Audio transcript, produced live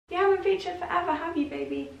creature forever, have you,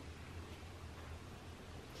 baby?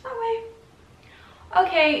 It's that way.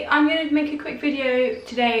 Okay, I'm going to make a quick video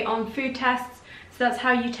today on food tests. So that's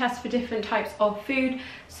how you test for different types of food.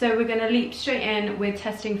 So we're going to leap straight in with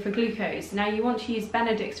testing for glucose. Now you want to use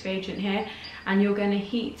Benedict's reagent here, and you're going to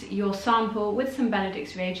heat your sample with some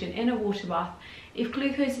Benedict's reagent in a water bath. If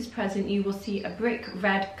glucose is present, you will see a brick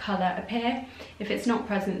red colour appear. If it's not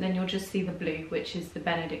present, then you'll just see the blue, which is the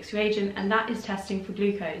Benedict's reagent, and that is testing for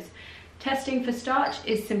glucose. Testing for starch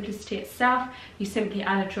is simplicity itself. You simply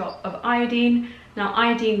add a drop of iodine. Now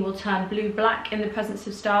iodine will turn blue-black in the presence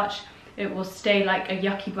of starch. It will stay like a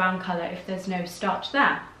yucky brown colour if there's no starch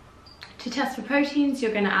there. To test for proteins,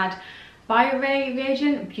 you're going to add Biuret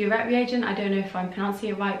reagent. I don't know if I'm pronouncing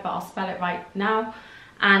it right, but I'll spell it right now.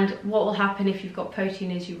 And what will happen if you've got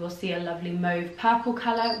protein is you will see a lovely mauve purple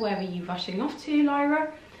colour. Where are you rushing off to,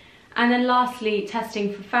 Lyra? And then lastly,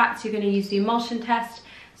 testing for fats, you're going to use the emulsion test.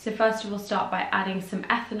 So first of all, start by adding some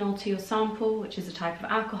ethanol to your sample, which is a type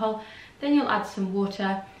of alcohol. Then you'll add some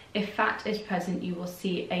water. If fat is present, you will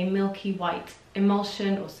see a milky white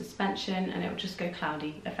emulsion or suspension, and it will just go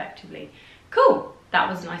cloudy effectively. Cool, that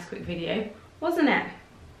was a nice quick video, wasn't it?